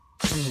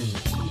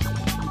And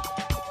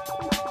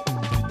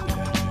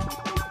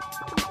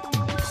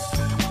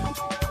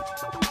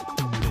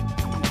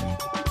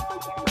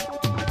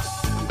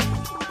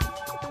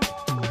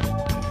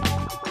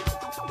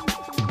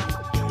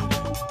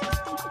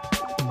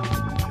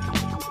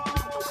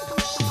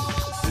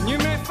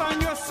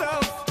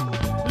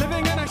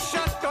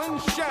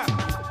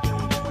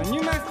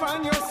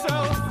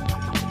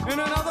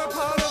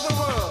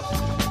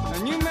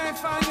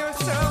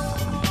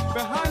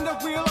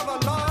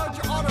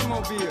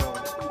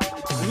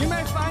you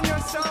may find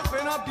yourself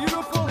in a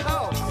beautiful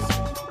house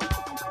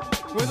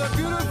with a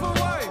beautiful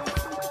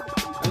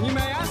wife. And you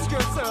may ask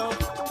yourself,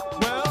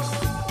 well,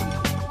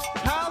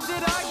 how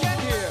did I get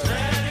here?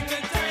 Letting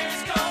the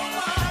days go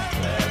by,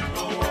 let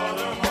the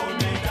water hold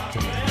me down.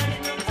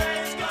 Letting the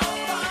days go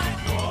by,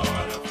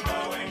 water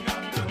flowing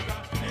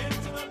underground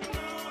into the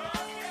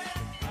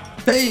blue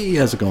again. Hey,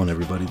 how's it going,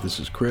 everybody? This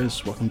is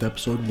Chris. Welcome to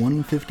episode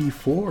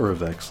 154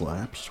 of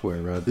X-Lapse,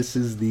 where this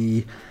is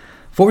the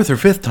fourth or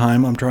fifth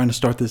time I'm trying to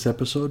start this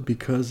episode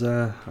because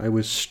I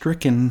was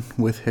stricken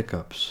with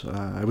hiccups.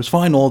 I was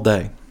fine all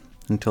day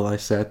until I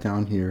sat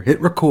down here,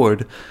 hit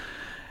record,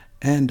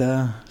 and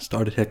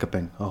started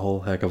hiccuping a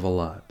whole heck of a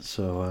lot.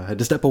 So I had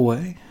to step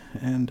away,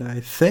 and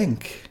I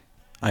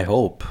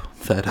hope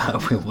that I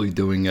will be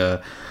doing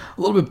a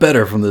little bit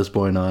better from this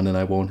point on, and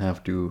I won't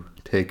have to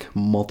take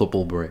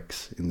multiple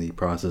breaks in the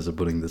process of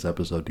putting this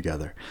episode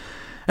together.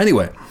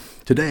 Anyway,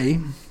 today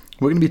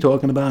we're going to be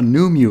talking about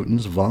New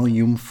Mutants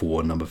Volume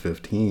 4, number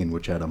 15,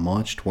 which had a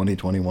March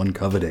 2021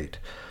 cover date.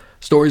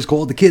 Story's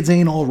called The Kids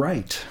Ain't All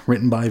Right,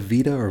 written by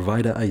Vida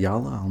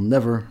Ayala. I'll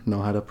never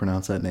know how to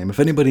pronounce that name.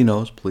 If anybody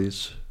knows,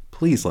 please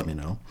let me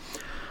know.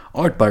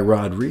 Art by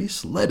Rod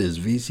Reese. Letters,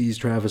 VC's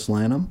Travis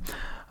Lanham.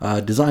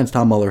 Designs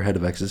Tom Muller, head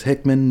of X's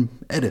Hickman.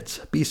 Edits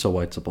Bisa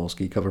White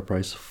Sapolsky. Cover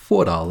price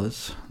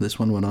 $4. This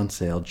one went on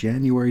sale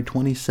January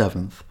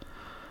 27th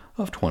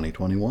of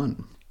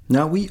 2021.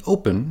 Now, we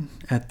open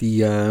at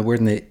we're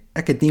in the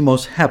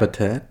Ecodemos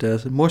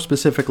habitat, more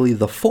specifically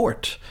the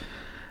fort.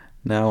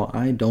 Now,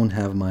 I don't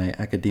have my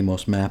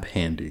Ecodemos map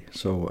handy,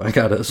 so I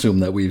gotta assume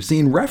that we've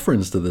seen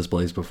reference to this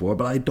place before,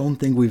 but I don't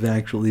think we've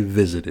actually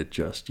visited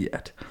just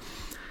yet.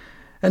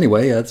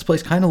 Anyway, this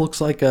place kind of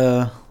looks like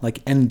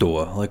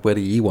Endor, like where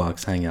the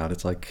Ewoks hang out.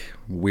 It's like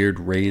weird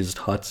raised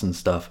huts and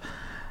stuff.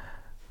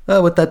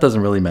 But that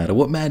doesn't really matter.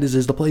 What matters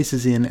is the place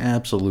is in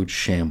absolute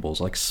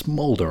shambles, like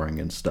smoldering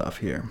and stuff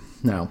here.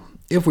 Now,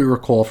 if we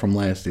recall from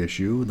last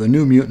issue, the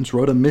New Mutants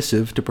wrote a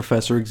missive to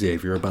Professor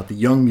Xavier about the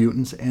young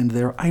mutants and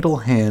their idle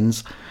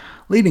hands,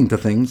 leading to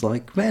things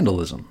like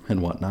vandalism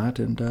and whatnot,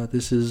 and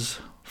this is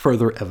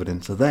further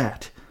evidence of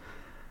that.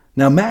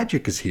 Now,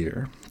 Magik is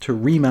here to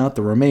ream out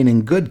the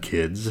remaining good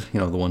kids,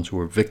 the ones who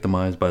were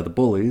victimized by the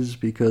bullies,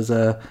 because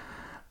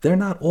they're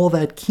not all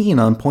that keen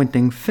on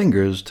pointing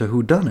fingers to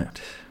who done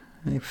it.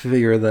 I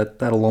figure that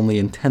that'll only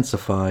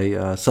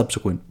intensify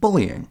subsequent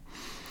bullying.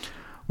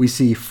 We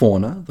see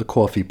Fauna, the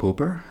coffee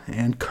pooper,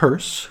 and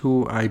Curse,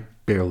 who I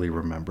barely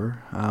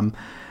remember.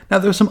 Now,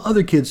 there's some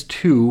other kids,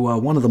 too.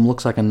 One of them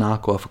looks like a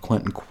knockoff of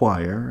Quentin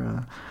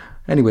Quire.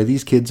 Anyway,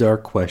 these kids are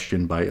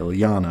questioned by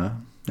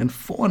Illyana, and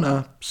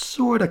Fauna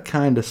sorta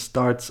kinda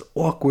starts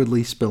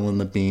awkwardly spilling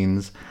the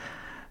beans,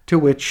 to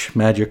which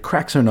Magik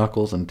cracks her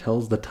knuckles and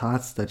tells the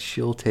tots that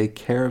she'll take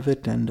care of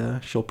it,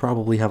 and she'll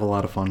probably have a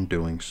lot of fun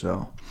doing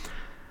so.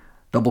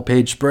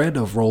 Double-page spread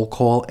of roll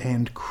call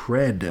and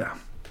cred.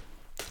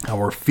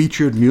 Our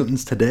featured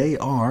mutants today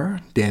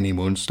are Danny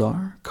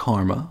Moonstar,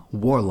 Karma,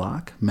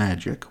 Warlock,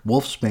 Magik,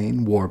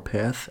 Wolfsbane,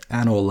 Warpath,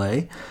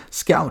 Anole,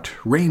 Scout,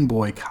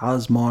 Rainboy,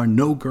 Cosmar,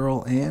 No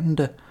Girl,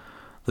 and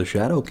the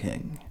Shadow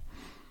King.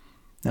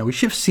 Now we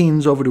shift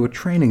scenes over to a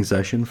training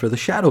session for the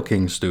Shadow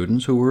King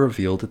students who were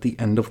revealed at the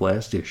end of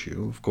last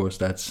issue. Of course,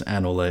 that's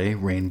Anole,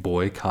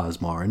 Rainboy,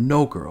 Cosmar, and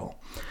No Girl.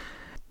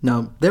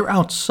 Now, they're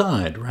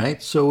outside,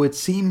 right? So it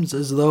seems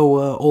as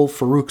though old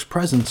Farouk's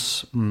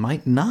presence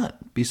might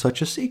not be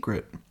such a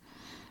secret.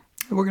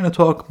 We're going to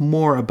talk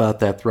more about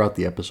that throughout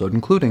the episode,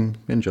 including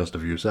in just a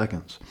few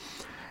seconds.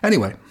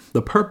 Anyway,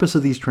 the purpose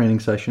of these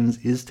training sessions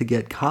is to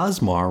get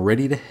Cosmar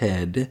ready to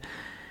head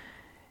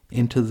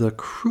into the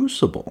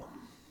Crucible.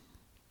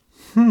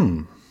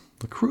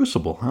 The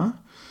Crucible, huh?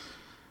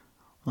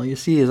 Well, you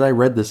see, as I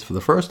read this for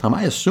the first time,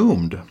 I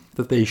assumed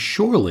that they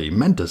surely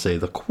meant to say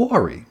the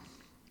Quarry,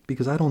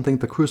 because I don't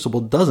think the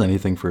Crucible does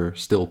anything for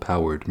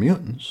still-powered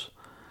mutants.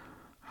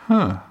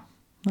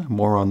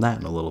 More on that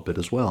in a little bit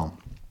as well.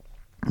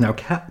 Now,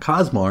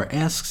 Cosmar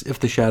asks if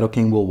the Shadow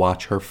King will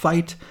watch her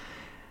fight,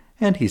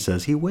 and he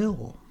says he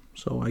will.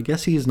 So I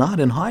guess he's not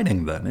in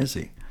hiding then, is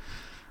he?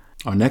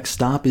 Our next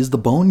stop is the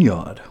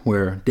Boneyard,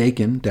 where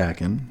Dakin,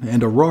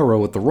 and Aurora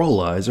with the Roll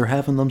Eyes are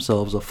having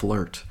themselves a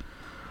flirt.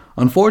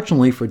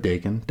 Unfortunately for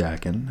Dakin,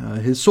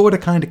 his sorta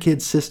kinda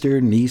kid sister,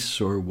 niece,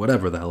 or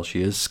whatever the hell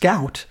she is,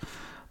 Scout,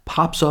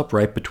 pops up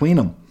right between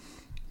them.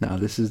 Now,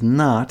 this is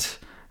not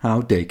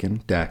how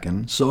Dakin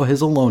saw his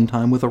alone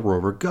time with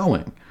Aurora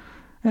going,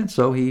 and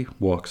so he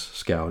walks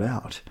Scout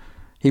out.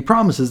 He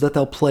promises that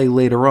they'll play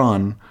later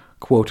on,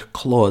 quote,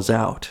 claws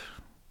out.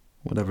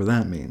 whatever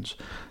that means.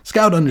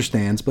 Scout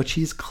understands, but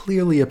she's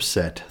clearly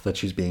upset that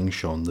she's being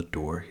shown the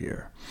door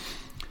here.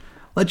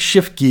 Let's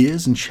shift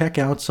gears and check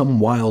out some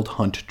Wild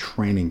Hunt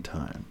training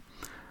time.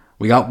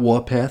 We got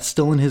Warpath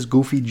still in his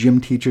goofy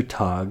gym teacher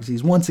togs.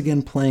 He's once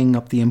again playing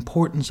up the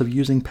importance of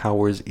using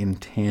powers in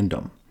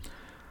tandem.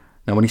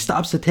 Now when he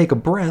stops to take a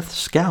breath,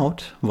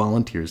 Scout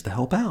volunteers to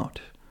help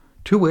out.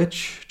 To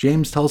which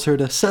James tells her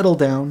to settle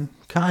down,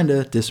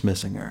 kinda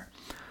dismissing her.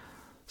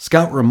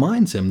 Scout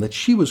reminds him that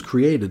she was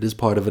created as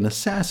part of an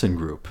assassin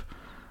group.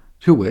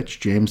 To which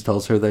James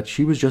tells her that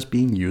she was just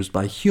being used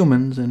by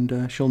humans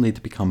and she'll need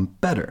to become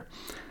better.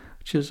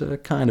 Which is a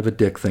kind of a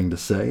dick thing to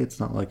say. It's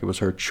not like it was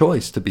her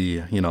choice to be,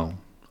 a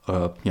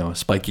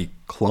spiky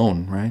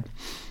clone, right?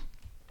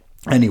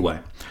 Anyway,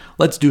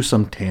 let's do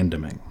some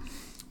tandeming.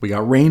 We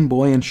got Rain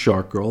Boy and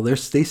Shark Girl. They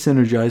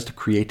synergize to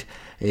create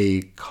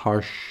a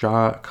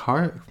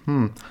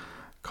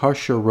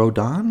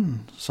Karsharodon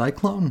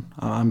cyclone.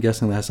 I'm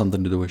guessing that has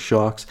something to do with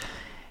sharks.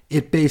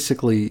 It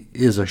basically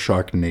is a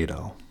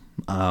Sharknado.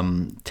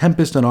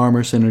 Tempest and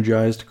Armor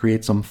synergize to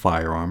create some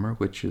fire armor,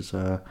 which is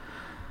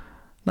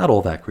not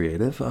all that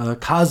creative.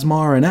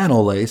 Cosmar and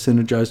Anole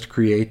synergize to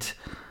create,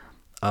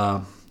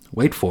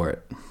 wait for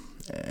it.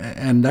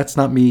 And that's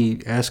not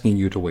me asking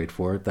you to wait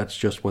for it. That's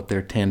just what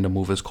their tandem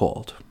move is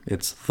called.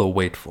 It's the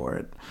wait for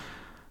it.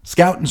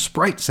 Scout and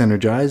Sprite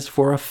synergize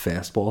for a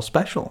fastball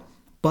special,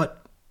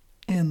 but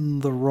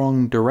in the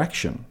wrong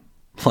direction,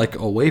 like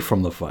away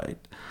from the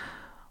fight.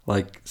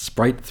 Like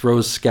Sprite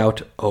throws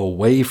Scout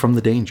away from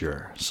the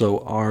danger. So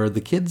are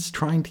the kids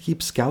trying to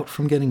keep Scout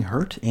from getting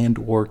hurt and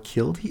or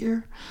killed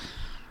here?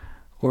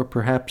 Or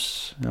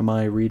perhaps am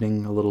I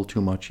reading a little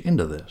too much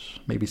into this?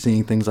 Maybe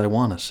seeing things I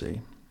want to see.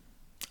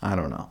 I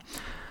don't know.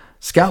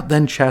 Scout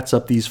then chats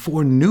up these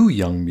 4 new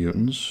young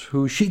mutants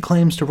who she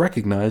claims to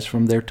recognize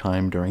from their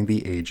time during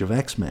the Age of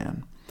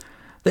X-Man.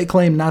 They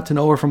claim not to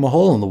know her from a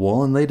hole in the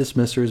wall, and they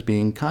dismiss her as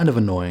being kind of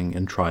annoying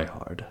and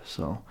try-hard.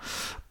 So,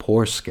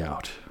 poor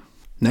Scout.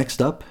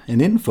 Next up, an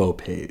info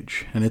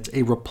page, and it's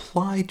a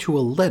reply to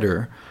a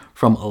letter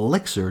from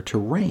Elixir to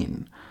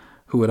Rain,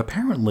 who had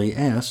apparently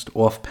asked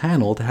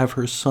off-panel to have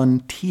her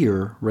son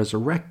Tyr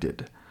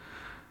resurrected.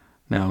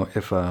 Now,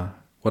 if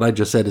what I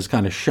just said is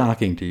kind of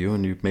shocking to you,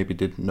 and you maybe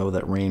didn't know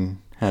that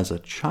Rain has a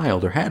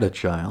child or had a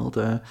child,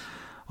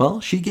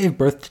 well, she gave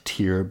birth to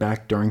Tyr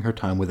back during her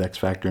time with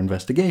X-Factor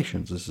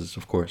Investigations. This is,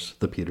 of course,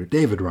 the Peter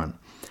David run.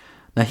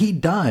 Now, he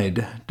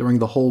died during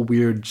the whole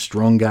weird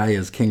strong guy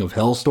as King of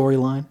Hell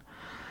storyline,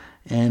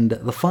 and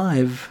the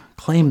 5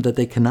 claimed that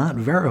they cannot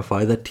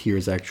verify that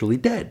Tyr's actually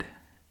dead.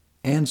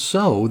 And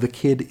so, the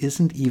kid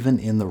isn't even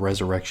in the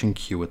resurrection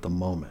queue at the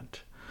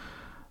moment.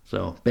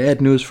 So,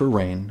 bad news for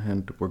Rain,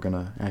 and we're going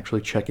to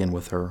actually check in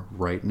with her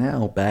right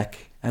now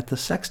back at the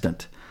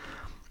Sextant.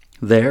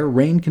 There,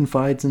 Rain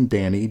confides in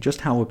Danny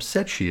just how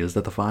upset she is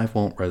that the 5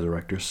 won't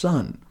resurrect her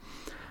son.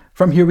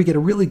 From here, we get a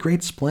really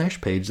great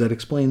splash page that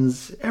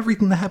explains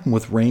everything that happened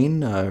with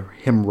Rain,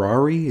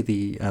 Himrari,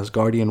 the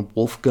Asgardian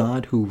wolf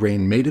god who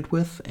Rain mated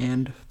with,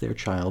 and their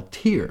child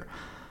Tyr.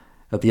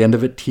 At the end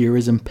of it, Tyr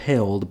is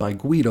impaled by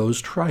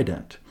Guido's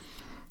trident.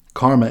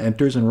 Karma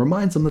enters and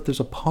reminds them that there's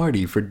a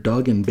party for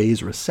Doug and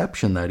Bay's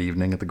reception that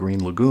evening at the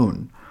Green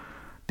Lagoon.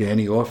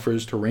 Danny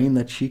offers to Rain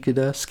that she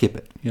could skip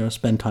it,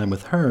 spend time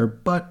with her,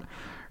 but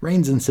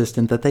Rain's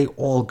insistent that they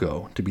all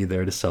go to be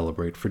there to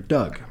celebrate for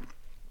Doug.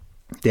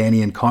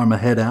 Danny and Karma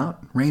head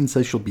out. Rain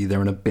says she'll be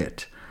there in a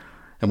bit.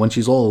 And when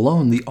she's all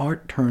alone, the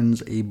art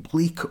turns a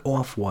bleak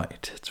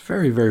off-white. It's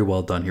very, very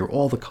well done here.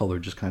 All the color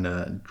just kind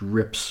of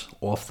drips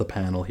off the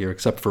panel here,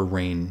 except for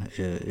Rain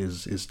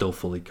is still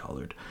fully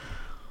colored.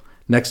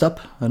 Next up,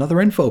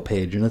 another info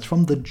page, and it's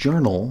from the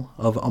Journal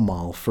of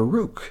Amal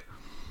Farouk.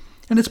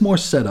 And it's more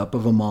setup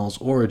of Amal's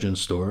origin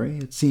story.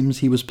 It seems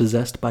he was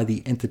possessed by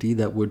the entity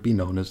that would be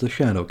known as the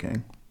Shadow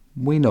King.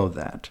 We know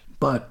that.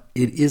 But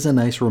it is a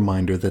nice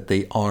reminder that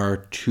they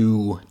are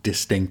 2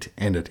 distinct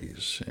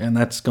entities. And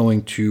that's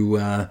going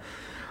to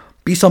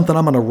be something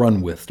I'm going to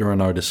run with during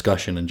our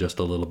discussion in just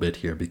a little bit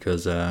here.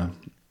 Because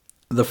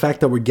the fact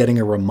that we're getting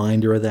a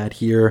reminder of that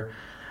here,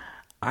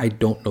 I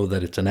don't know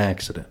that it's an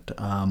accident.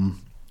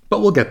 But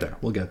we'll get there.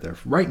 We'll get there.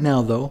 Right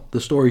now, though, the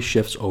story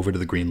shifts over to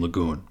the Green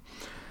Lagoon.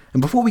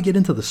 And before we get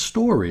into the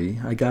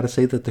story, I gotta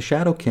say that the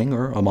Shadow King,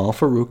 or Amal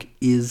Farouk,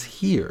 is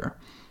here.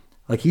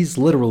 Like, he's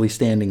literally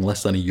standing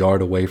less than a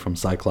yard away from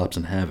Cyclops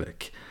and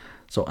Havoc.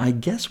 So I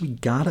guess we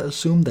gotta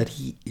assume that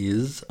he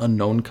is a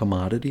known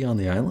commodity on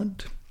the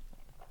island.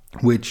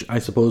 Which I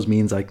suppose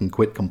means I can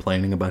quit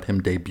complaining about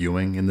him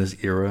debuting in this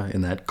era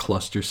in that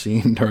cluster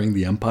scene during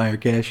the Empire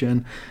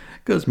cash-in.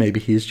 Because maybe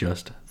he's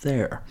just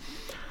there.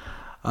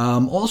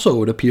 Also, it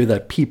would appear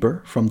that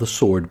Peeper from the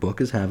Sword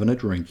Book is having a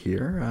drink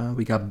here.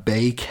 We got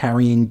Bay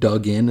carrying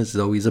Doug in as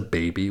though he's a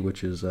baby,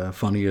 which is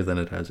funnier than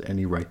it has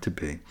any right to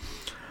be.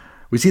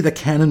 We see that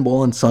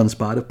Cannonball and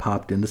Sunspot have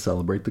popped in to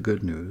celebrate the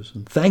good news.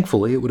 And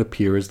thankfully, it would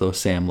appear as though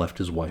Sam left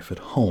his wife at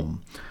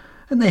home.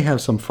 And they have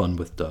some fun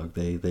with Doug.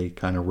 They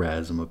kind of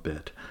razz him a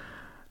bit.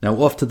 Now,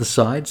 off to the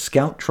side,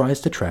 Scout tries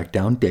to track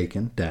down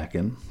Dakin,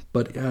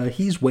 but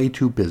he's way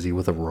too busy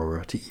with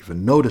Aurora to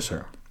even notice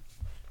her.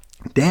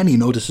 Danny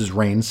notices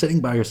Rain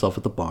sitting by herself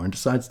at the bar and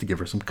decides to give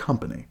her some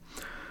company.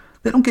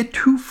 They don't get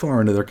too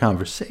far into their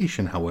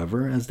conversation,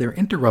 however, as they're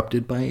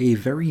interrupted by a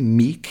very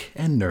meek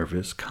and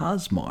nervous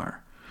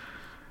Cosmar.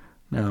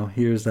 Now,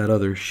 here's that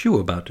other shoe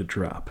about to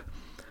drop.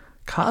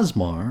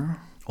 Cosmar,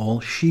 all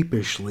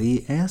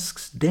sheepishly,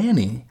 asks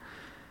Danny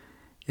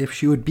if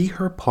she would be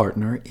her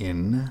partner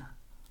in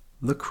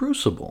the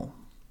Crucible.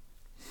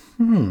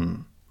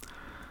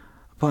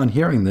 Upon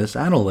hearing this,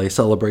 Anole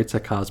celebrates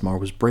that Cosmar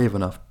was brave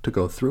enough to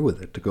go through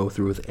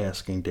with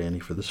asking Danny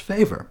for this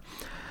favor.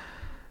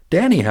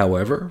 Danny,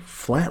 however,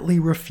 flatly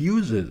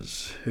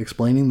refuses,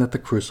 explaining that the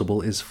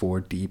Crucible is for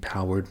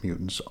depowered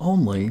mutants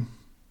only,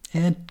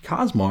 and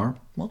Cosmar,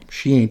 well,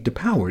 she ain't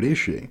depowered, is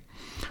she?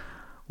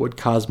 What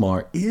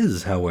Cosmar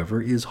is,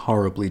 however, is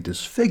horribly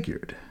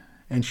disfigured,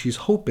 and she's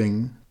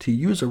hoping to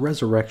use a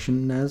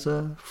resurrection as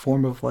a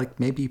form of,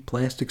 maybe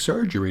plastic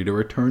surgery to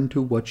return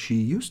to what she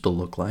used to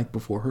look like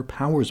before her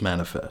powers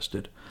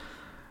manifested.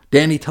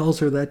 Danny tells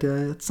her that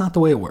it's not the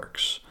way it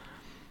works.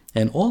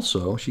 And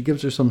also, she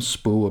gives her some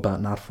spoo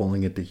about not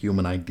falling into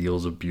human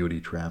ideals of beauty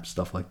traps,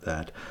 stuff like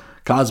that.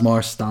 Cosmar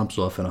stomps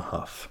off in a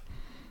huff.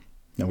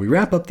 Now, we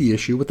wrap up the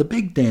issue with a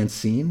big dance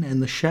scene and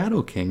the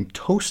Shadow King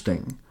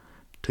toasting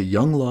to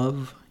young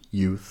love,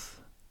 youth,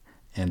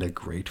 and a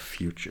great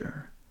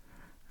future.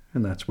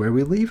 And that's where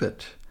we leave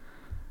it.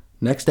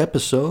 Next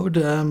episode,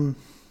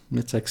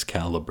 it's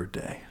Excalibur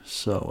Day.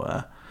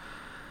 So,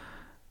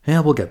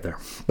 we'll get there.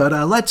 But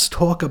let's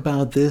talk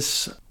about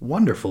this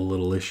wonderful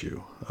little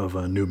issue of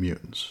New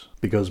Mutants.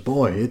 Because,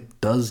 boy, it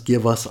does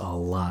give us a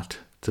lot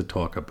to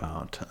talk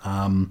about.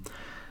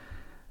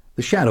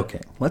 The Shadow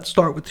King. Let's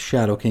start with the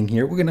Shadow King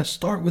here. We're going to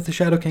start with the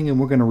Shadow King, and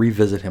we're going to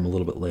revisit him a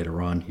little bit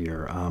later on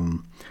here.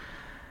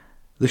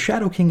 The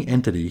Shadow King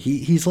entity,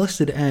 he's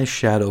listed as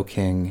Shadow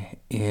King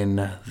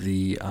in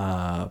the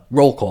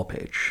roll call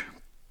page.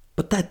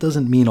 But that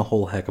doesn't mean a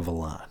whole heck of a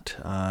lot.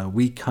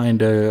 We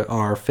kind of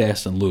are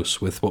fast and loose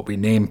with what we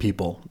name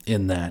people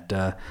in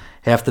that.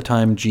 Half the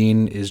time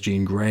Jean is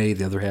Jean Grey,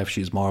 the other half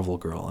she's Marvel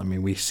Girl. I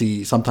mean, we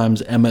see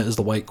sometimes Emma is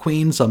the White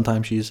Queen,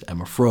 sometimes she's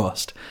Emma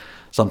Frost.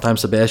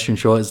 Sometimes Sebastian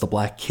Shaw is the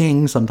Black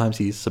King, sometimes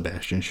he's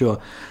Sebastian Shaw.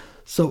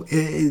 So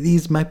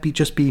these might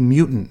just be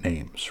mutant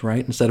names,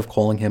 right? Instead of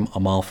calling him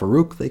Amal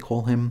Farouk, they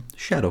call him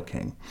Shadow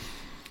King.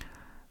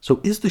 So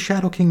is the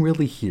Shadow King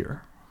really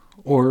here?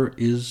 Or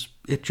is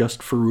it just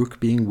Farouk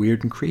being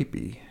weird and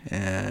creepy?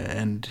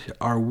 And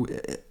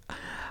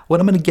what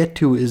I'm going to get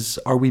to is,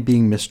 are we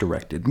being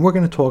misdirected? And we're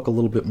going to talk a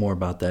little bit more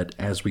about that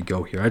as we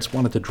go here. I just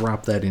wanted to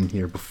drop that in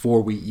here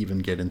before we even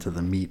get into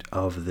the meat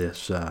of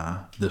this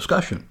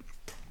discussion.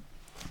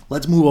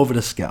 Let's move over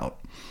to Scout.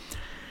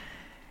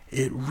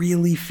 It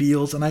really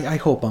feels, and I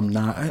hope I'm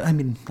not,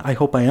 I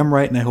hope I am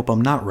right and I hope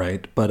I'm not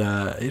right, but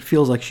it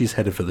feels like she's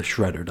headed for the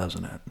shredder,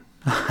 doesn't it?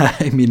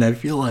 I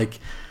feel like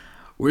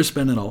we're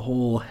spending a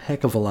whole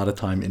heck of a lot of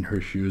time in her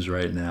shoes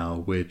right now,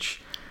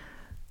 which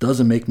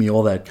doesn't make me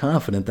all that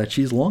confident that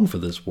she's long for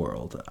this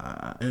world.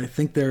 I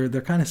think they're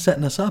kind of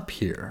setting us up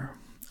here.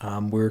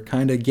 We're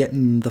kind of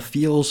getting the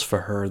feels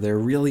for her. They're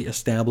really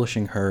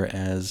establishing her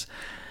as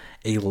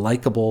a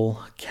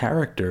likable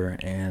character,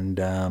 and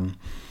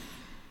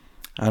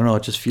I don't know,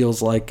 it just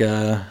feels like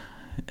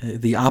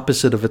the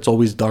opposite of it's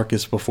always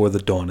darkest before the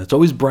dawn. It's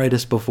always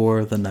brightest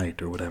before the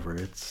night or whatever.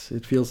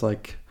 It feels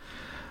like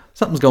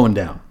something's going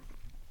down.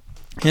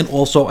 And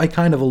also, I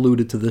kind of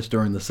alluded to this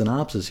during the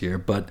synopsis here,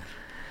 but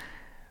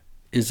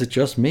is it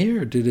just me,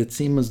 or did it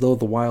seem as though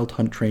the Wild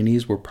Hunt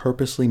trainees were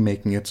purposely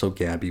making it so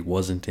Gabby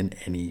wasn't in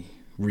any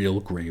real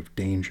grave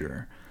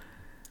danger?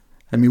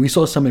 I mean, we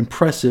saw some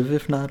impressive,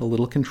 if not a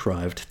little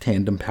contrived,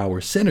 tandem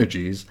power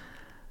synergies,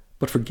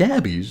 but for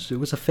Gabby's, it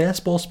was a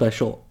fastball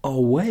special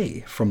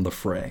away from the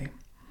fray.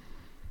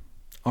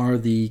 Are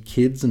the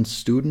kids and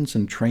students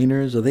and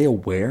trainers, are they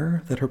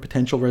aware that her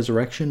potential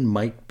resurrection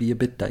might be a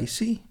bit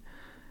dicey?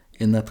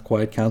 In that the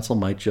Quiet Council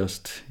might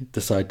just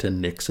decide to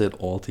nix it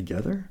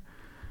altogether?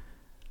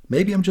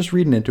 Maybe I'm just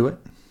reading into it.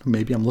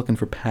 Maybe I'm looking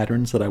for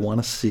patterns that I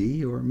want to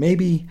see, or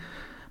maybe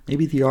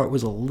the art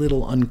was a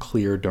little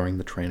unclear during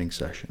the training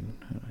session.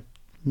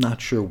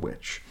 Not sure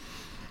which.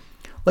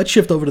 Let's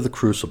shift over to the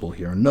Crucible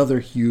here,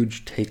 another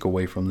huge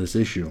takeaway from this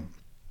issue.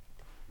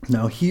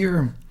 Now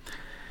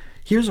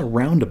here's a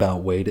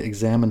roundabout way to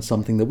examine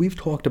something that we've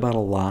talked about a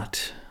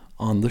lot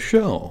on the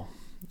show.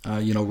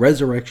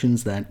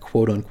 Resurrections that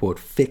quote-unquote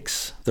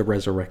fix the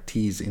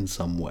resurrectees in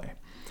some way.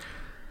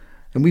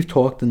 And we've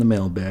talked in the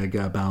mailbag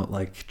about,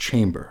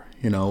 Chamber.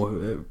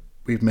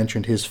 We've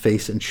mentioned his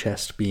face and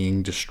chest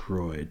being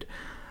destroyed.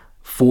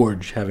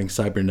 Forge having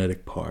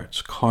cybernetic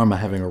parts. Karma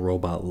having a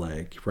robot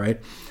leg,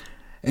 right?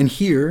 And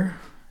here,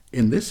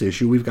 in this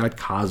issue, we've got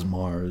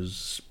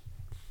Cosmar's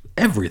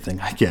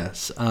everything, I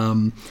guess.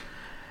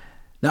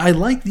 Now, I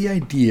like the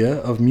idea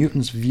of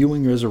mutants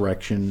viewing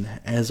resurrection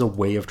as a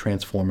way of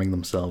transforming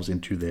themselves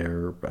into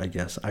their,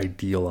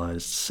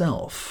 idealized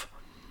self.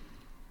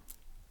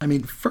 I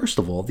mean, first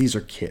of all, these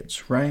are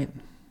kids, right?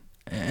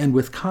 And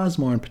with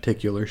Cosmar in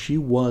particular, she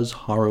was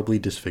horribly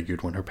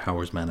disfigured when her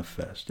powers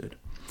manifested.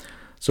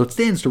 So it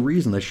stands to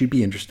reason that she'd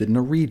be interested in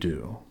a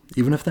redo,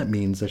 even if that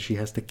means that she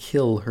has to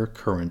kill her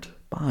current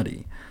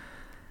body.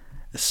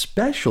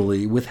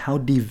 Especially with how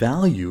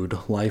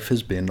devalued life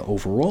has been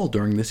overall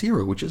during this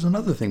era, which is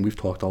another thing we've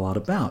talked a lot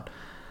about.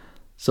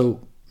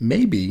 So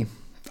maybe,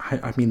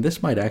 I mean,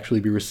 this might actually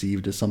be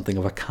received as something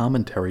of a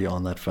commentary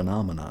on that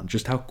phenomenon,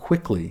 just how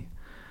quickly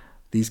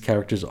these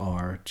characters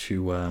are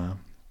to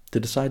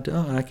decide,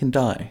 I can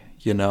die,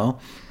 And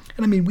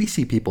I mean, we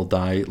see people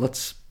die.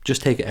 Let's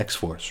just take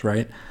X-Force,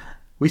 right?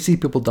 We see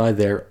people die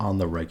there on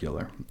the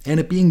regular. And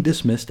it being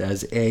dismissed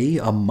as a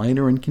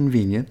minor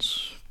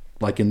inconvenience,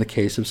 like in the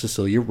case of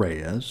Cecilia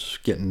Reyes,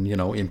 getting,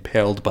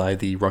 impaled by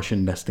the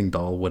Russian nesting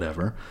doll,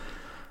 whatever.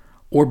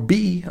 Or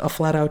B, a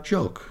flat-out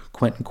joke.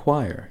 Quentin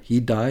Quire. He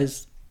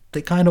dies,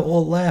 they kind of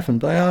all laugh and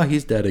be,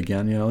 he's dead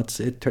again.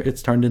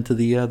 It's turned into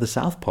the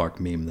South Park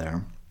meme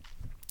there.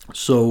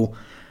 So,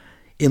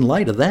 in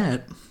light of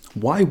that,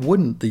 why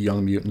wouldn't the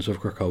Young Mutants of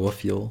Krakoa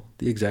feel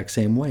the exact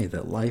same way,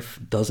 that life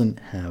doesn't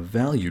have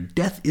value?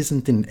 Death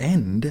isn't an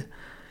end.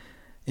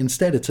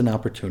 Instead, it's an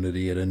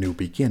opportunity at a new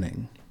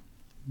beginning.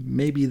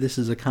 Maybe this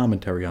is a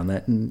commentary on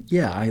that, and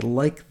yeah, I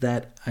like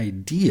that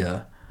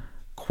idea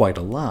quite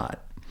a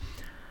lot.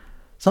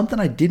 Something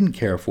I didn't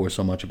care for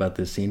so much about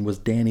this scene was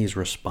Dani's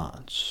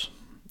response.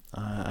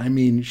 I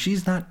mean,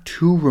 she's not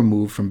too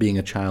removed from being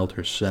a child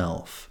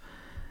herself.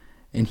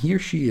 And here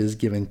she is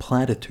giving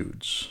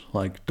platitudes,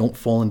 like, don't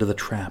fall into the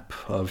trap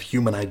of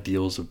human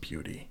ideals of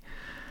beauty.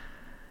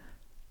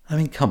 I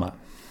mean, come on.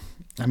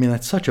 I mean,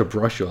 that's such a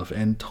brush-off,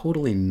 and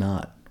totally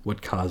not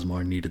what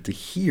Cosmar needed to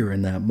hear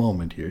in that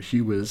moment here.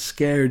 She was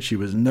scared, she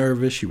was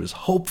nervous, she was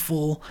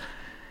hopeful.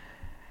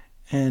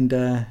 And,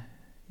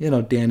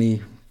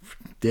 Dani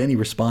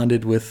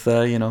responded with,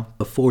 the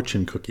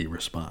fortune cookie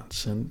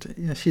response. And,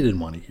 yeah, she didn't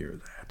want to hear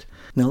that.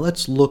 Now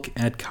let's look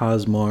at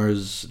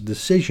Cosmar's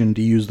decision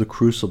to use the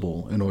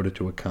Crucible in order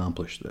to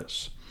accomplish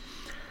this.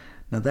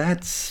 Now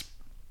that's,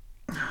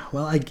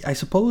 well, I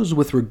suppose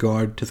with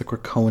regard to the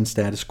Krakoan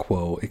status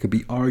quo, it could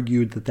be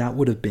argued that that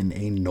would have been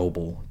a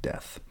noble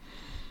death.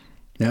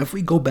 Now if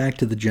we go back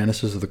to the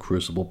genesis of the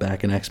Crucible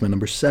back in X-Men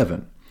number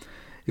 7,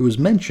 it was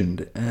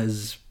mentioned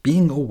as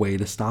being a way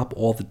to stop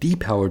all the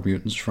depowered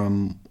mutants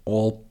from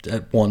all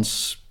at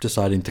once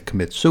deciding to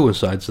commit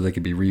suicide so they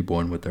could be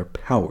reborn with their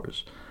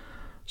powers.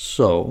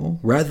 So,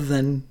 rather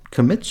than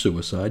commit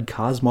suicide,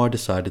 Cosmar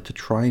decided to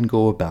try and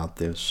go about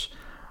this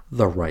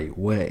the right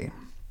way,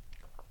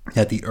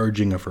 at the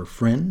urging of her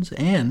friends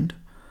and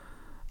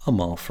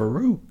Amal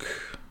Farouk.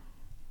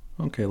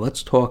 Okay,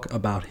 let's talk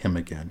about him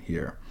again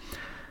here.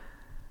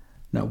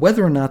 Now,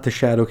 whether or not the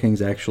Shadow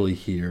King's actually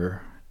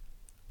here,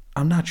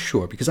 I'm not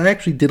sure, because I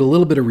actually did a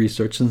little bit of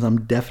research since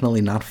I'm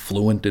definitely not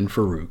fluent in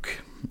Farouk.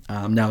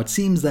 Now, it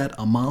seems that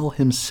Amal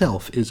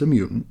himself is a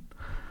mutant,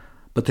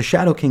 but the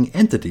Shadow King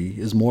entity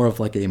is more of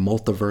like a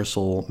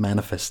multiversal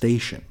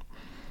manifestation.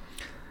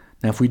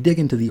 Now, if we dig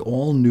into the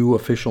all-new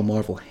official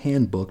Marvel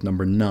Handbook,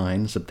 number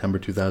 9, September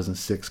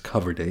 2006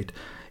 cover date,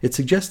 it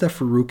suggests that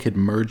Farouk had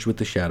merged with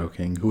the Shadow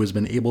King, who has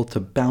been able to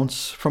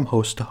bounce from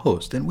host to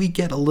host, and we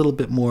get a little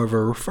bit more of a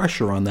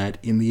refresher on that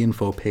in the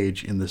info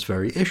page in this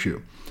very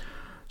issue.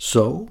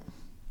 So,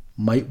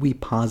 might we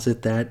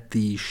posit that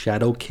the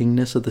Shadow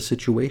Kingness of the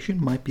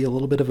situation might be a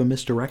little bit of a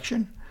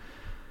misdirection?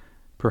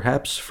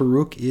 Perhaps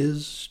Farouk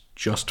is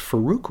just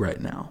Farouk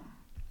right now.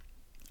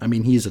 I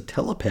mean, he's a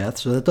telepath,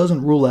 so that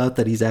doesn't rule out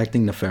that he's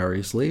acting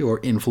nefariously or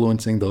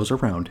influencing those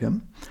around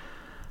him.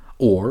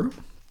 Or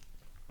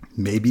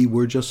maybe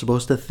we're just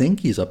supposed to think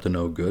he's up to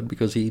no good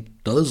because he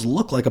does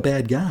look like a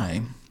bad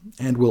guy,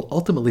 and we'll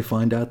ultimately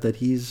find out that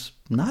he's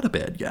not a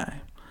bad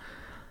guy.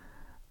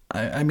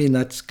 I mean,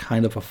 that's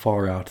kind of a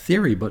far-out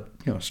theory, but,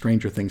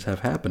 stranger things have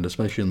happened,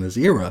 especially in this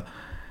era.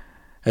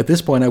 At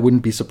this point, I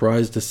wouldn't be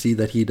surprised to see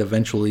that he'd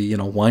eventually,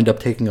 wind up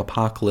taking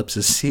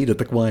Apocalypse's seat at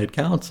the Quiet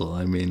Council.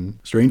 I mean,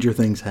 stranger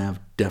things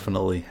have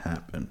definitely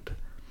happened.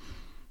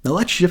 Now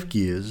let's shift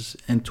gears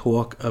and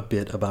talk a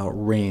bit about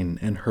Reign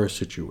and her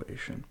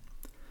situation.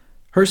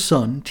 Her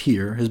son,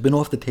 Tyr, has been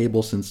off the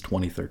table since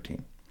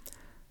 2013.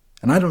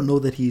 And I don't know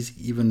that he's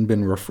even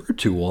been referred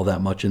to all that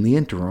much in the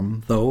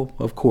interim, though,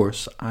 of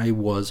course, I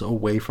was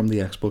away from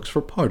the X-Books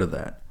for part of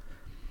that.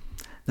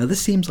 Now,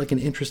 this seems like an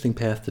interesting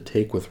path to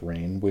take with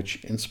Reign,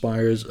 which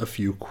inspires a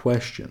few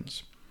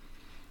questions.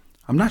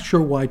 I'm not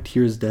sure why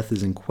Tyr's death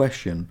is in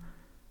question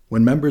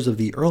when members of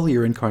the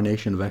earlier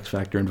incarnation of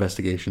X-Factor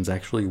investigations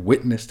actually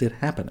witnessed it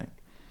happening.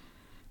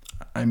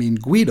 I mean,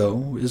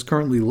 Guido is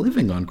currently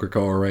living on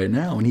Krakoa right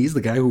now, and he's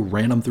the guy who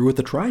ran him through with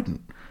the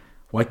Trident.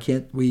 Why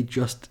can't we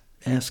just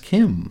ask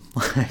him?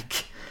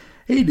 Like,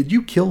 hey, did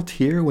you kill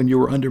Tyr when you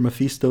were under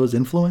Mephisto's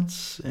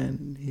influence?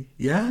 And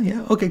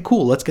yeah, okay,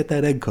 cool, let's get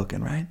that egg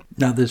cooking, right?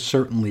 Now, this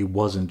certainly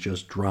wasn't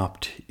just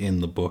dropped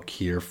in the book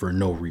here for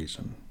no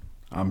reason.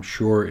 I'm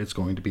sure it's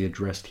going to be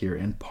addressed here,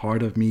 and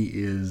part of me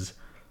is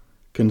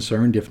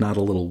concerned, if not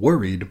a little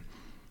worried,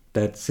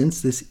 that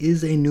since this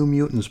is a New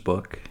Mutants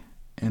book,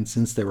 And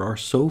since there are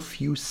so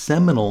few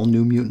seminal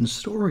New Mutant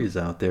stories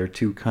out there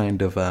to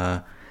kind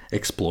of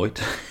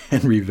exploit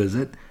and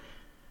revisit,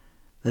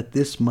 that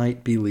this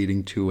might be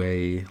leading to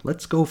a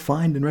let's go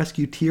find and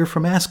rescue Tyr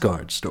from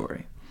Asgard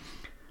story,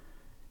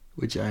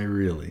 which I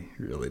really,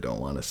 really don't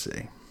want to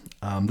see.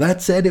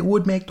 That said, it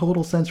would make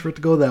total sense for it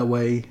to go that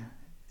way.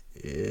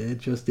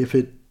 If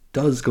it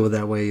does go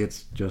that way,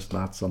 it's just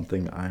not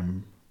something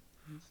I'm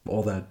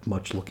all that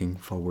much looking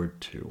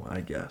forward to, I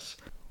guess.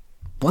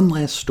 One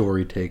last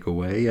story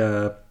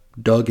takeaway,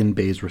 Doug and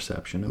Bay's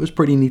reception. It was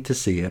pretty neat to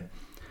see it.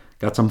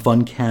 Got some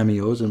fun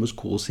cameos, and it was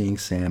cool seeing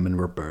Sam and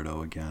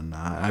Roberto again.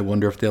 I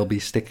wonder if they'll be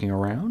sticking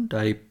around.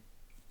 I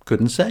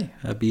couldn't say.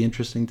 That'd be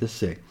interesting to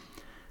see.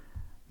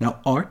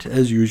 Now, art,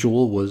 as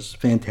usual, was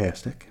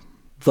fantastic.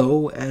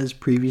 Though, as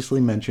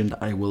previously mentioned,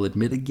 I will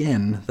admit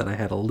again that I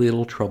had a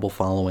little trouble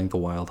following the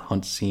Wild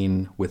Hunt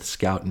scene with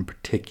Scout in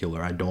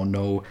particular. I don't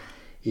know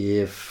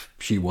if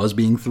she was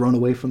being thrown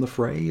away from the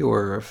fray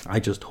or if I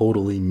just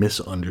totally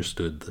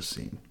misunderstood the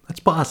scene. That's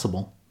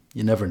possible.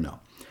 You never know.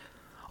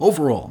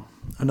 Overall,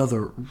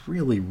 another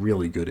really,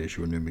 really good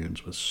issue of New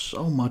Mutants with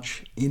so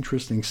much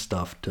interesting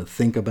stuff to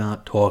think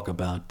about, talk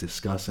about,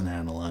 discuss, and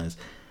analyze.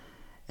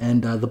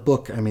 And the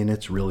book,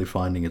 it's really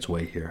finding its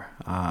way here.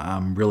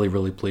 I'm really,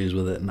 really pleased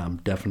with it, and I'm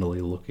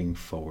definitely looking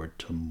forward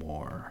to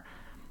more.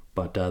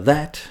 But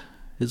that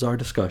is our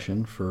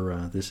discussion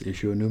for this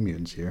issue of New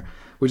Mutants here.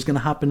 We're just going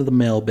to hop into the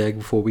mailbag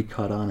before we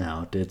cut on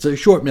out. It's a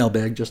short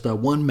mailbag, just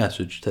one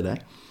message today.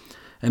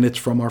 And it's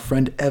from our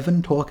friend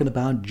Evan talking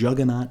about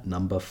Juggernaut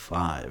number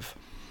 5.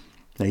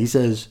 Now he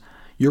says,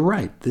 "You're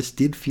right, this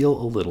did feel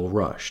a little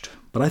rushed,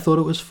 but I thought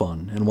it was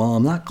fun, and while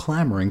I'm not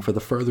clamoring for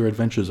the further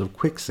adventures of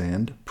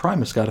Quicksand,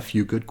 Primus got a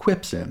few good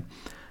quips in.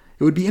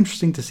 It would be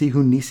interesting to see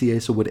who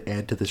Nicieza would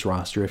add to this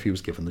roster if he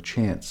was given the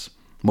chance.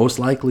 Most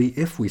likely,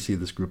 if we see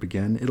this group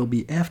again, it'll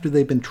be after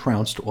they've been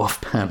trounced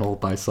off-panel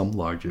by some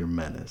larger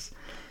menace."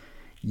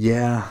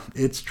 Yeah,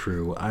 it's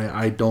true.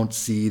 I don't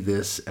see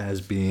this as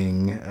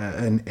being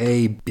an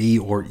A, B,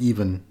 or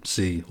even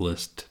C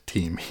list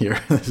team here.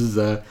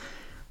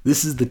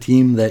 This is the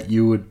team that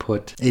you would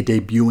put a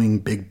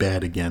debuting big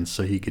bad against,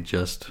 so he could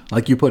just,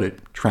 like you put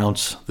it,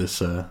 trounce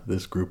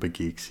this group of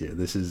geeks here.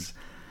 This is,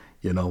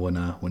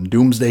 when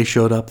Doomsday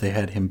showed up, they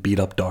had him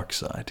beat up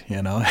Darkseid.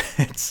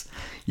 It's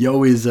you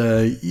always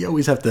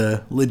have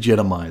to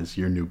legitimize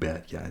your new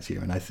bad guys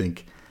here, and I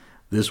think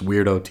this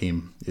weirdo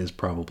team is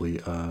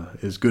probably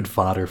is good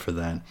fodder for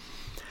that.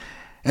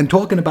 And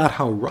talking about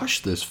how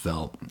rushed this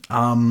felt,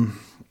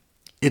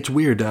 it's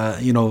weird.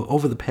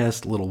 Over the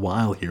past little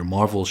while here,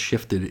 Marvel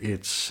shifted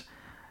its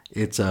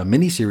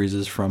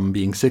miniseries from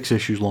being 6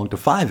 issues long to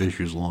 5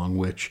 issues long,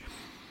 which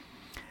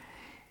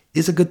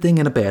is a good thing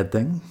and a bad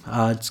thing.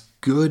 It's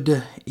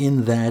good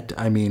in that,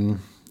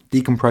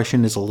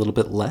 decompression is a little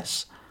bit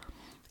less.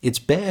 It's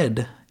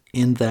bad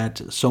in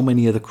that so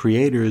many of the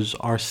creators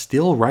are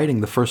still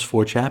writing the first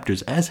 4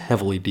 chapters as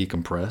heavily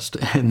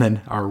decompressed and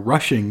then are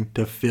rushing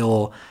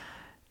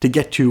to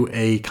get to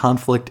a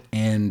conflict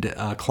and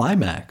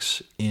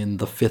climax in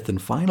the 5th and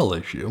final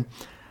issue.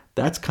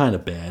 That's kind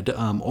of bad.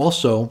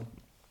 Also,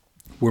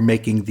 we're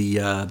making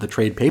the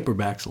trade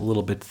paperbacks a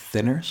little bit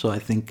thinner, so I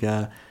think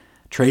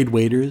trade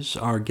waiters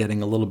are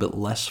getting a little bit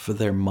less for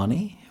their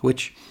money,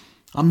 which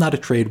I'm not a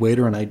trade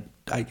waiter, and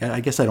I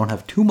guess I don't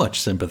have too much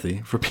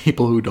sympathy for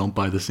people who don't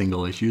buy the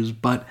single issues,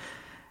 but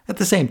at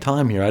the same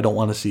time here, I don't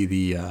want to see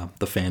the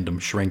fandom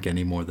shrink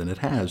any more than it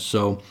has.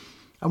 So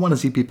I want to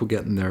see people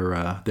getting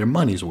their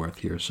money's worth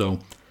here. So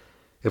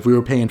if we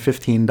were paying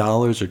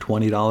 $15 or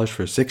 $20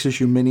 for a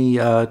 6-issue mini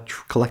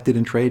collected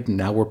in trade, and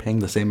now we're paying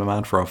the same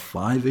amount for a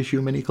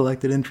 5-issue mini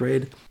collected in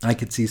trade, I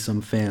could see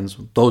some fans,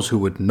 those who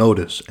would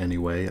notice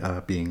anyway,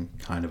 being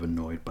kind of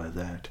annoyed by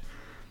that.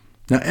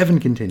 Now Evan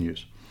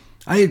continues.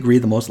 "I agree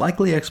the most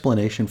likely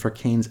explanation for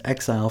Kane's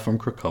exile from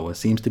Krakoa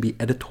seems to be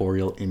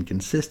editorial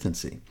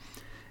inconsistency.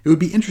 It would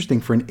be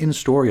interesting for an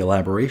in-story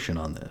elaboration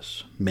on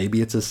this.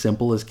 Maybe it's as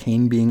simple as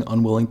Kane being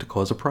unwilling to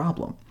cause a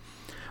problem.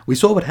 We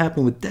saw what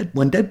happened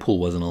when Deadpool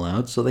wasn't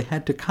allowed, so they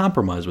had to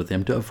compromise with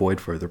him to avoid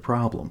further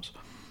problems.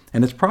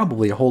 And it's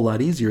probably a whole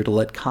lot easier to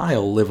let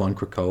Kyle live on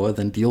Krakoa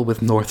than deal with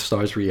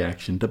Northstar's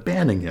reaction to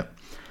banning him.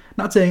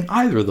 Not saying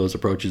either of those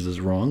approaches is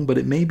wrong, but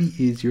it may be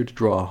easier to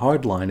draw a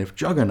hard line if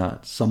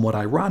Juggernaut, somewhat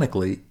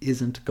ironically,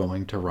 isn't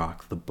going to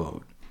rock the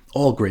boat."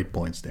 All great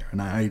points there,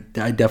 and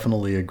I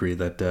definitely agree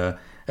that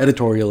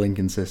editorial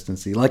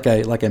inconsistency, like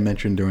I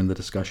mentioned during the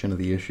discussion of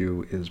the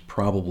issue, is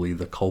probably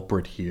the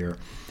culprit here.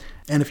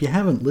 And if you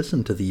haven't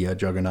listened to the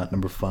Juggernaut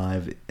number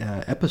 5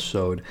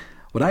 episode,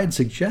 what I had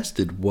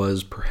suggested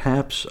was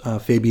perhaps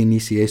Fabian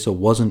Nicieza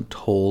wasn't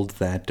told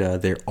that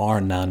there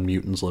are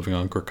non-mutants living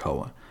on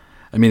Krakoa.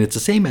 It's the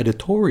same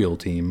editorial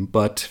team,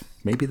 but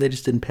maybe they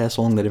just didn't pass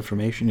along that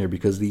information here,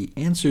 because the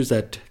answers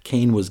that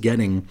Kane was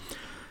getting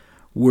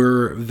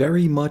were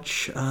very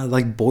much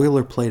like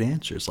boilerplate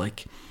answers.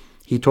 Like,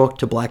 he talked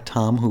to Black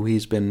Tom, who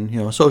he's been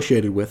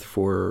associated with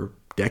for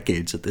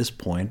decades at this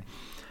point,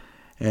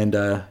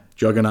 and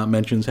Juggernaut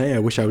mentions, "Hey, I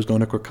wish I was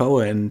going to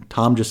Krakoa," and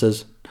Tom just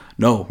says,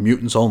 "No,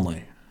 mutants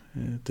only."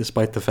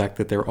 despite the fact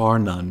that there are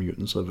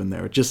non-mutants living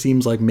there. It just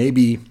seems like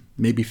maybe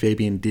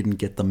Fabian didn't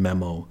get the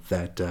memo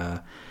that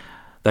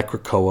that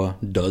Krakoa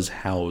does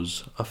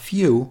house a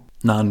few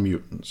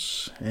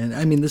non-mutants. And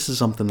I mean, this is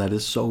something that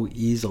is so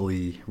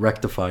easily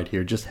rectified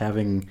here. Just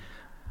having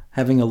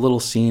a little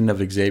scene of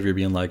Xavier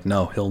being like,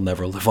 no, he'll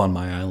never live on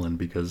my island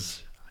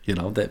because,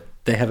 that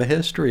they have a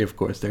history, of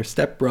course. They're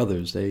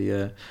stepbrothers.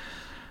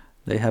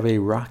 They have a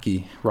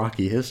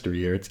rocky history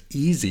here. It's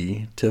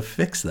easy to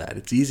fix that.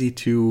 It's easy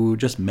to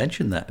just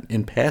mention that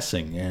in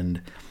passing,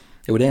 and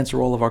it would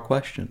answer all of our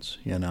questions,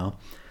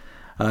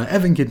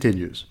 Evan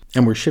continues,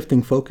 and we're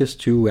shifting focus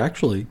to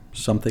actually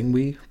something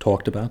we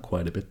talked about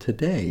quite a bit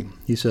today.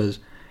 He says,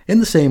 in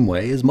the same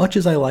way, as much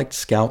as I liked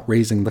Scout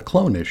raising the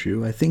clone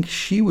issue, I think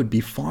she would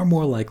be far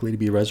more likely to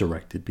be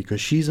resurrected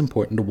because she's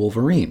important to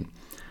Wolverine.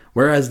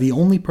 Whereas the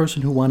only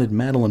person who wanted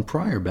Madeline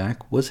Pryor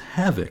back was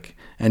Havoc,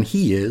 and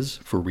he is,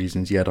 for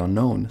reasons yet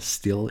unknown,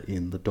 still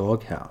in the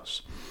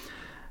doghouse.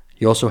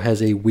 He also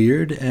has a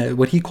weird,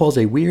 what he calls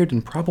a weird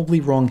and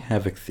probably wrong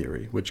Havoc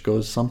theory, which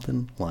goes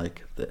something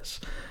like this.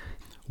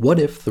 What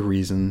if the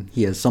reason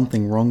he has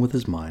something wrong with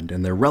his mind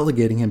and they're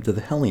relegating him to the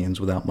Hellions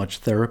without much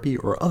therapy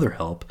or other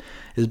help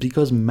is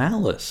because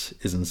malice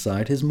is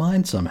inside his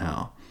mind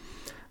somehow?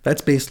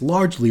 That's based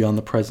largely on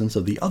the presence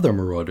of the other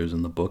Marauders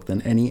in the book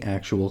than any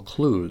actual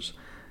clues.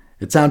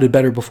 It sounded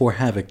better before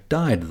Havoc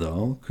died,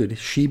 though. Could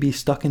she be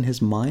stuck in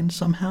his mind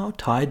somehow,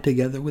 tied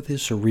together with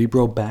his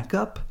Cerebro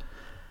backup?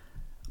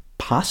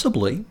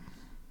 Possibly.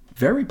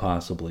 Very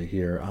possibly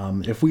here.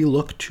 If we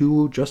look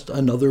to just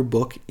another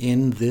book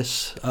in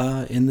this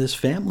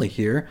family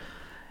here,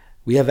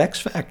 we have X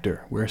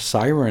Factor, where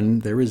Siren,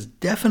 there is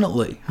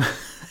definitely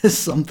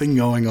something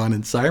going on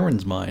in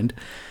Siren's mind,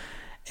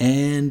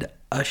 and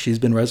she's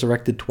been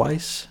resurrected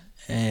twice,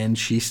 and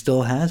she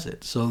still has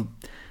it. So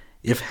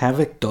if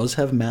Havoc does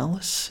have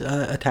malice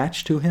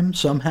attached to him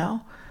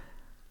somehow,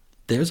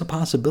 there's a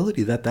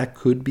possibility that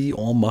could be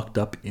all mucked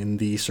up in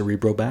the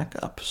Cerebro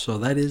backup. So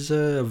that is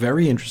a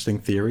very interesting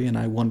theory, and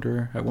I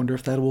wonder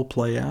if that will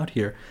play out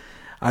here.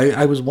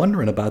 I was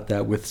wondering about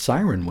that with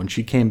Siren when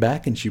she came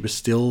back and she was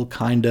still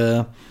kind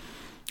of,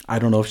 I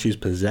don't know if she's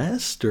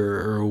possessed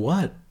or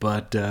what,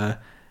 but I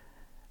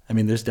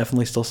mean, there's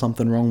definitely still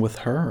something wrong with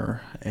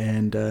her,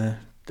 and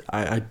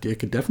it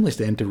could definitely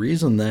stand to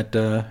reason that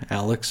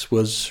Alex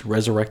was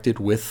resurrected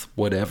with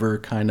whatever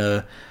kind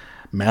of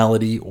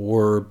malady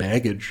or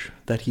baggage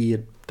that he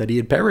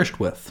had perished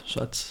with.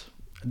 So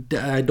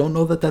I don't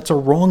know that that's a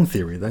wrong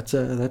theory. That's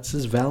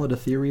as valid a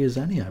theory as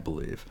any, I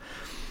believe.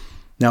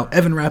 Now,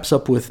 Evan wraps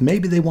up with,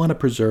 maybe they want to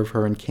preserve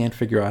her and can't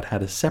figure out how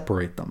to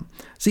separate them.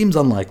 Seems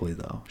unlikely,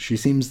 though. She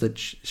seems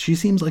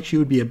like she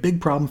would be a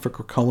big problem for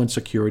Krakoan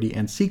security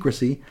and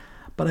secrecy,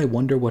 but I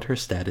wonder what her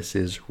status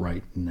is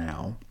right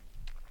now.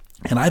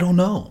 And I don't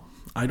know.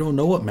 I don't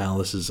know what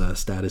Malice's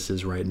status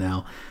is right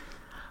now.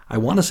 I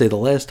want to say the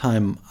last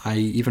time I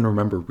even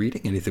remember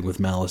reading anything with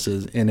Malice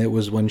and it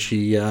was when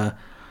she, and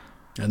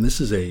this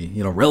is a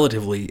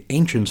relatively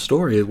ancient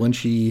story, when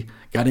she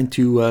got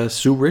into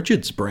Sue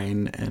Richards'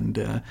 brain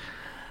and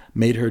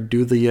made her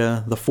do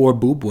the 4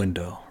 boob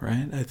window,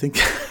 right? I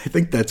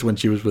think that's when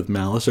she was with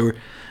Malice. Or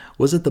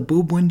was it the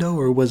boob window,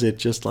 or was it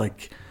just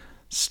like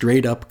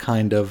straight up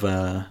kind of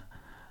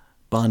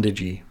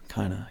bondagey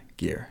kind of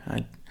gear?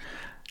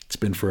 It's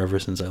been forever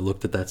since I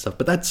looked at that stuff,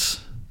 but that's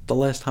the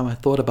last time I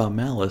thought about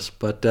Malice.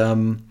 But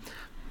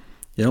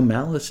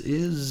Malice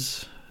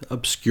is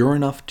obscure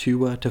enough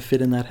to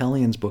fit in that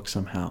Hellions book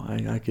somehow.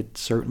 I could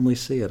certainly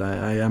see it.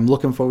 I'm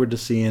looking forward to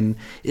seeing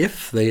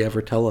if they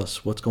ever tell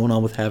us what's going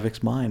on with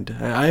Havoc's mind.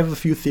 I have a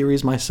few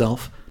theories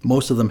myself.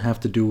 Most of them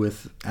have to do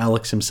with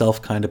Alex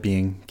himself kind of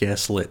being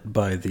gaslit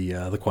by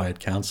the Quiet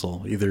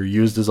Council, either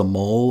used as a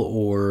mole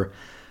or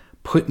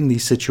put in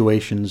these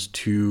situations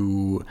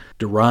to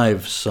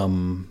derive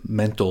some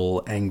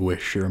mental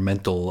anguish or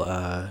mental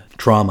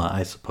trauma,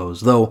 I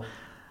suppose. Though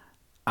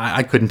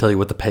I couldn't tell you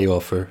what the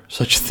payoff for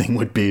such a thing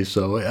would be,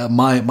 so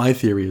my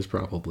theory is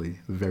probably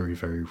very,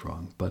 very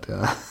wrong. But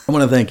I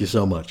want to thank you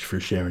so much for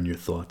sharing your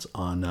thoughts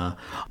on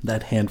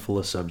that handful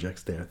of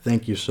subjects there.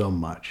 Thank you so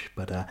much.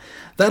 But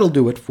that'll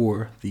do it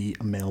for the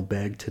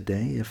mailbag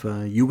today. If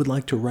you would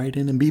like to write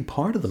in and be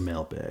part of the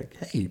mailbag,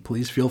 hey,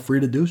 please feel free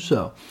to do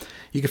so.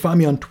 You can find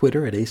me on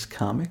Twitter at Ace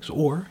Comics,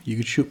 or you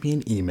can shoot me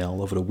an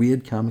email over to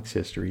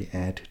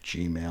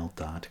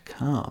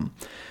weirdcomicshistory@gmail.com.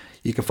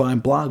 You can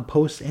find blog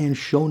posts and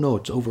show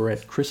notes over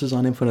at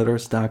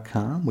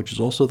chrisisoninfiniteearths.com, which is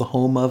also the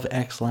home of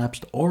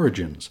X-Lapsed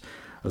Origins,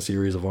 a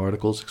series of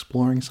articles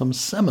exploring some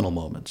seminal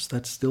moments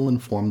that still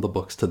inform the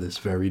books to this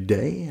very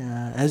day.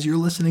 As you're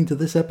listening to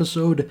this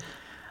episode,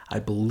 I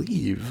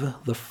believe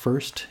the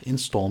first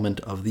installment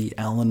of the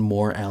Alan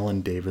Moore, Alan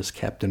Davis,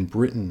 Captain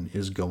Britain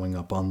is going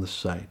up on the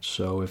site.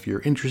 So if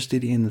you're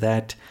interested in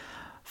that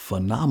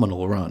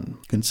phenomenal run,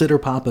 consider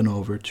popping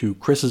over to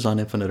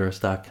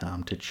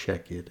chrisisoninfiniteearths.com to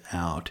check it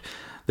out.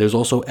 There's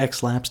also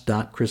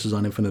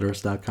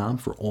xlapse.chrisisoninfiniteearths.com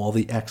for all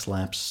the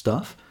X-Lapse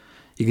stuff.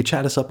 You can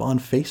chat us up on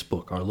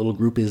Facebook. Our little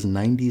group is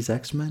 90s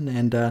X-Men,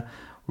 and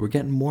We're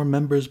getting more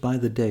members by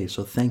the day,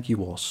 so thank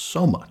you all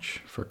so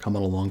much for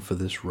coming along for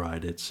this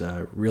ride. It's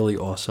really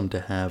awesome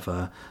to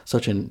have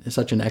such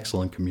an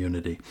excellent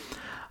community.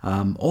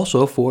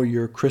 Also, for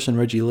your Chris and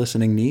Reggie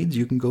listening needs,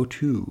 you can go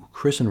to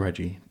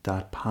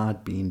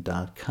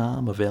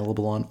chrisandreggie.podbean.com,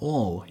 available on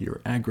all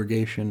your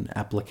aggregation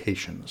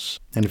applications.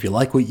 And if you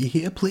like what you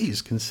hear,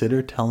 please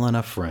consider telling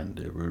a friend.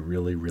 It would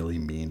really, really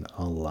mean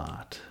a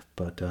lot.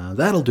 But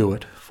that'll do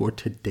it for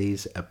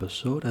today's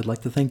episode. I'd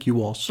like to thank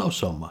you all so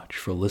much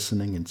for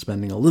listening and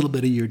spending a little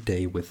bit of your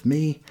day with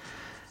me.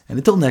 And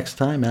until next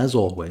time, as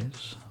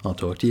always, I'll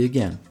talk to you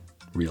again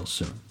real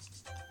soon.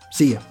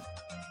 See ya.